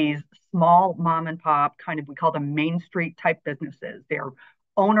these small mom and pop, kind of, we call them Main Street type businesses. They're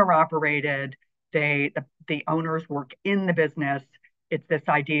owner operated. The owners work in the business. It's this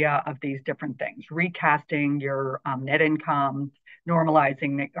idea of these different things, recasting your net income,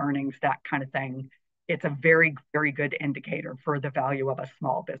 normalizing the earnings, that kind of thing. It's a very, very good indicator for the value of a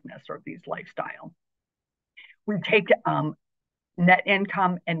small business or these lifestyle. We take net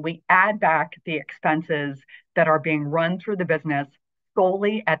income and we add back the expenses that are being run through the business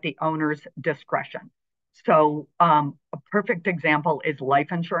solely at the owner's discretion. So a perfect example is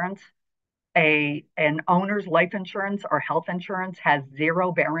life insurance. An owner's life insurance or health insurance has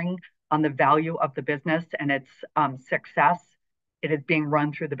zero bearing on the value of the business and its success. It is being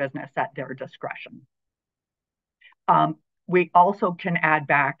run through the business at their discretion. We also can add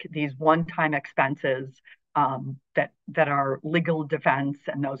back these one-time expenses that are legal defense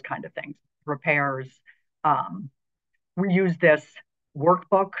and those kind of things, repairs. We use this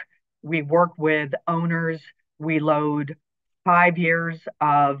workbook. We work with owners. We load 5 years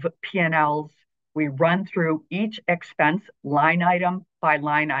of P&Ls. We run through each expense line item by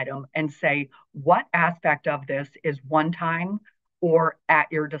line item and say, what aspect of this is one time or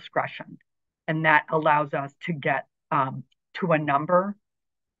at your discretion? And that allows us to get to a number.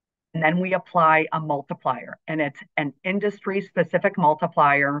 And then we apply a multiplier, and it's an industry-specific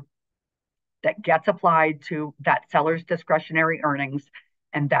multiplier that gets applied to that seller's discretionary earnings.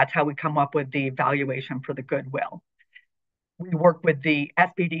 And that's how we come up with the valuation for the goodwill. We work with the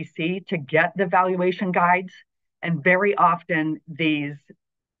SBDC to get the valuation guides. And very often these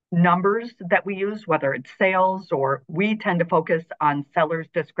numbers that we use, whether it's sales or we tend to focus on seller's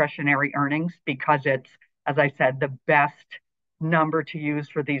discretionary earnings because it's, as I said, the best number to use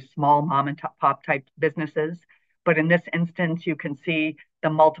for these small mom and pop type businesses. But in this instance, you can see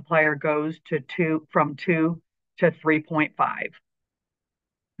the multiplier goes from 2 to 3.5.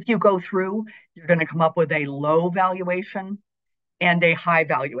 If you go through, you're going to come up with a low valuation and a high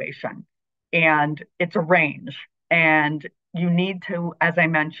valuation. And it's a range. And you need to, as I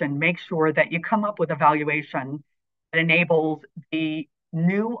mentioned, make sure that you come up with a valuation that enables the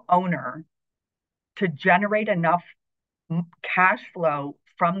new owner to generate enough cash flow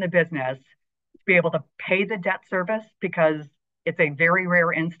from the business to be able to pay the debt service, because it's a very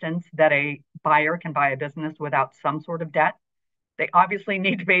rare instance that a buyer can buy a business without some sort of debt. They obviously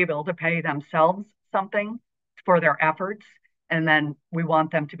need to be able to pay themselves something for their efforts. And then we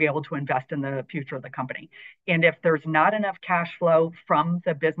want them to be able to invest in the future of the company. And if there's not enough cash flow from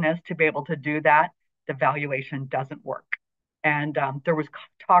the business to be able to do that, the valuation doesn't work. And there was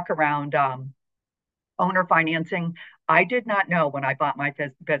talk around owner financing. I did not know when I bought my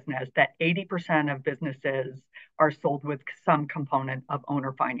business that 80% of businesses are sold with some component of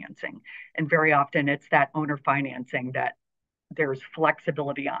owner financing. And very often it's that owner financing that there's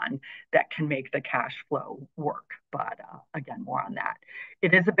flexibility on that can make the cash flow work. But again, more on that.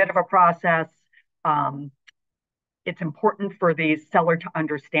 It is a bit of a process. It's important for the seller to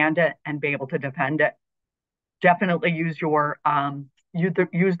understand it and be able to defend it. Definitely use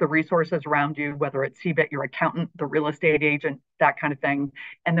use the resources around you, whether it's CBIT, your accountant, the real estate agent, that kind of thing.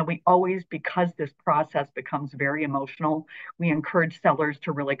 And then we always, because this process becomes very emotional, we encourage sellers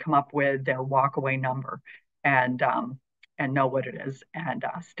to really come up with their walkaway number and know what it is and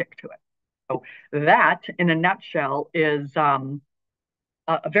stick to it. So that, in a nutshell, is a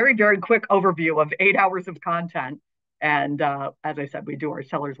very, very quick overview of 8 hours of content. And as I said, we do our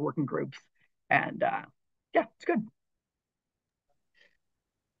sellers working groups. And yeah, it's good.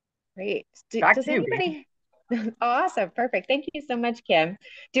 Great. Does anybody? Awesome. Perfect. Thank you so much, Kim.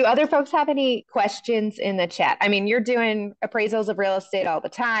 Do other folks have any questions in the chat? I mean, you're doing appraisals of real estate all the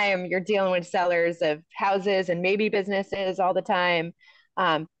time. You're dealing with sellers of houses and maybe businesses all the time.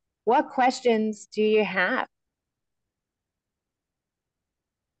 What questions do you have?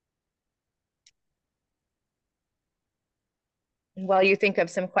 While you think of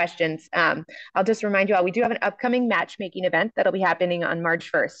some questions, I'll just remind you all, we do have an upcoming matchmaking event that'll be happening on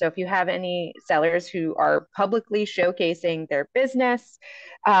March 1st. So if you have any sellers who are publicly showcasing their business,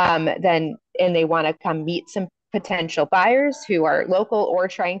 and they want to come meet some potential buyers who are local or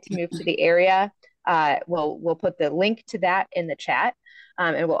trying to move to the area, we'll put the link to that in the chat.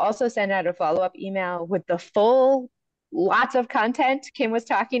 And we'll also send out a follow-up email with the full lots of content Kim was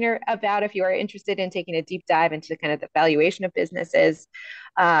talking about if you are interested in taking a deep dive into kind of the valuation of businesses.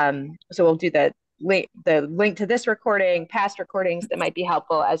 So we'll do the link to this recording, past recordings that might be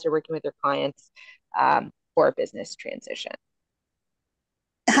helpful as you're working with your clients for a business transition.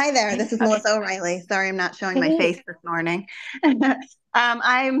 Hi there, this is Melissa O'Reilly. Sorry, I'm not showing my face this morning.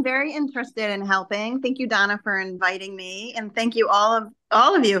 I'm very interested in helping. Thank you, Donna, for inviting me, and thank you all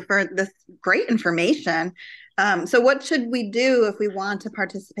of you for this great information. So what should we do if we want to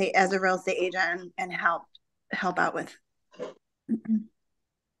participate as a real estate agent and help out with?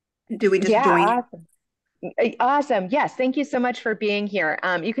 Do we just join? Awesome. Awesome. Yes. Thank you so much for being here.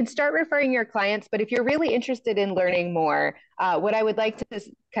 You can start referring your clients, but if you're really interested in learning more, what I would like to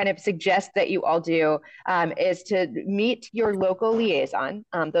kind of suggest that you all do is to meet your local liaison.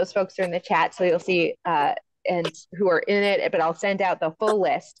 Those folks are in the chat, so you'll see and who are in it, but I'll send out the full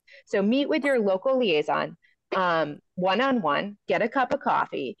list. So meet with your local liaison one-on-one, get a cup of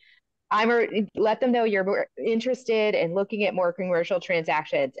coffee. Let them know you're interested in looking at more commercial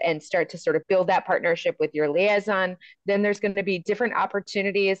transactions and start to sort of build that partnership with your liaison. Then there's going to be different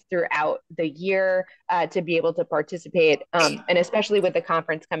opportunities throughout the year to be able to participate, and especially with the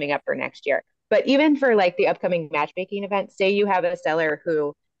conference coming up for next year. But even for like the upcoming matchmaking event, say you have a seller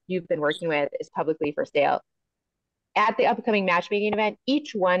who you've been working with is publicly for sale. At the upcoming matchmaking event,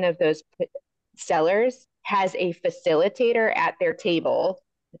 each one of those sellers has a facilitator at their table.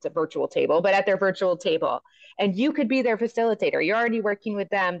 It's a virtual table, but at their virtual table. And you could be their facilitator. You're already working with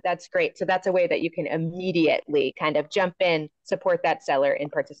them. That's great. So that's a way that you can immediately kind of jump in, support that seller in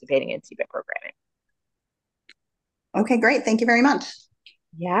participating in CBIT programming. Okay, great. Thank you very much.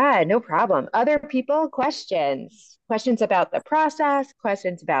 Yeah, no problem. Other people, questions? Questions about the process,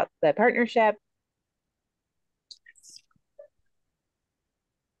 questions about the partnership?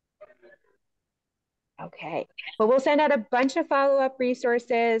 Okay, well, we'll send out a bunch of follow-up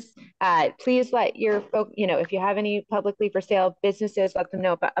resources. Please let your folks, if you have any publicly for sale businesses, let them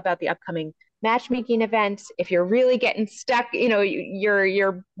know about the upcoming matchmaking event. If you're really getting stuck,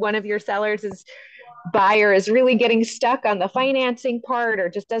 you're one of your sellers buyer is really getting stuck on the financing part or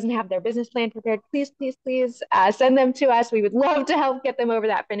just doesn't have their business plan prepared, please send them to us. We would love to help get them over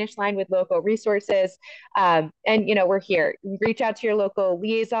that finish line with local resources. And we're here. Reach out to your local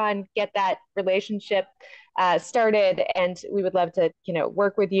liaison, get that relationship started, and we would love to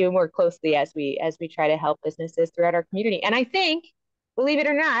work with you more closely as we try to help businesses throughout our community. And I think, believe it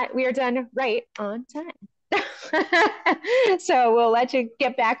or not, we are done right on time. So we'll let you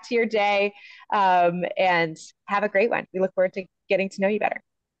get back to your day and have a great one. We look forward to getting to know you better.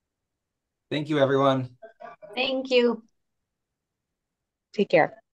 Thank you, everyone. Thank you. Take care.